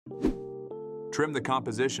Trim the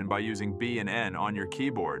composition by using B and N on your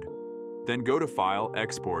keyboard. Then go to File,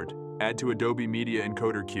 Export, add to Adobe Media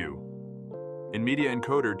Encoder queue. In Media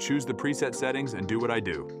Encoder, choose the preset settings and do what I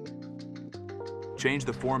do. Change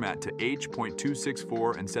the format to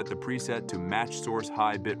H.264 and set the preset to Match Source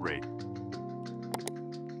High Bitrate.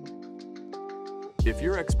 If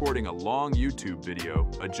you're exporting a long YouTube video,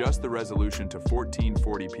 adjust the resolution to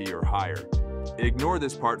 1440p or higher. Ignore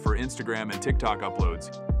this part for Instagram and TikTok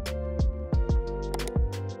uploads.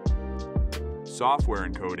 Software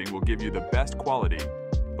encoding will give you the best quality,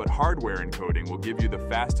 but hardware encoding will give you the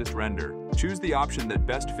fastest render. Choose the option that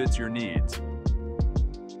best fits your needs.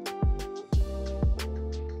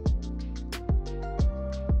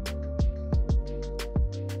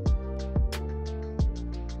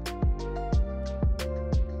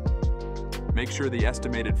 Make sure the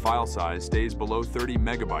estimated file size stays below 30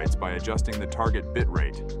 megabytes by adjusting the target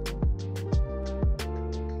bitrate.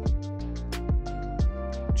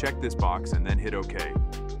 Check this box and then hit OK.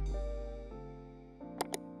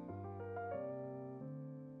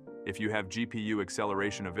 If you have GPU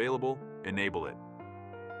acceleration available, enable it.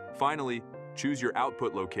 Finally, choose your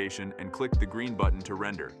output location and click the green button to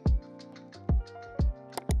render.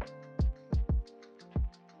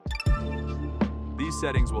 These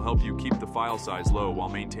settings will help you keep the file size low while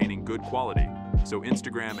maintaining good quality, so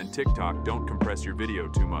Instagram and TikTok don't compress your video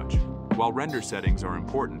too much. While render settings are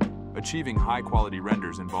important, achieving high-quality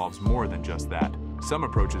renders involves more than just that. Some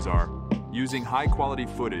approaches are using high-quality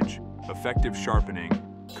footage, effective sharpening,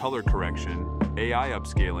 color correction, AI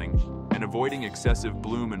upscaling, and avoiding excessive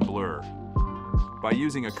bloom and blur. By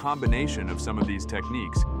using a combination of some of these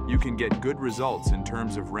techniques, you can get good results in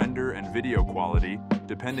terms of render and video quality,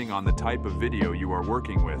 depending on the type of video you are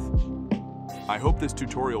working with. I hope this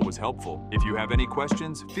tutorial was helpful. If you have any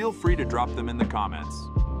questions, feel free to drop them in the comments.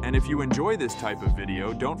 And if you enjoy this type of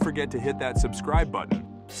video, don't forget to hit that subscribe button.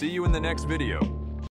 See you in the next video.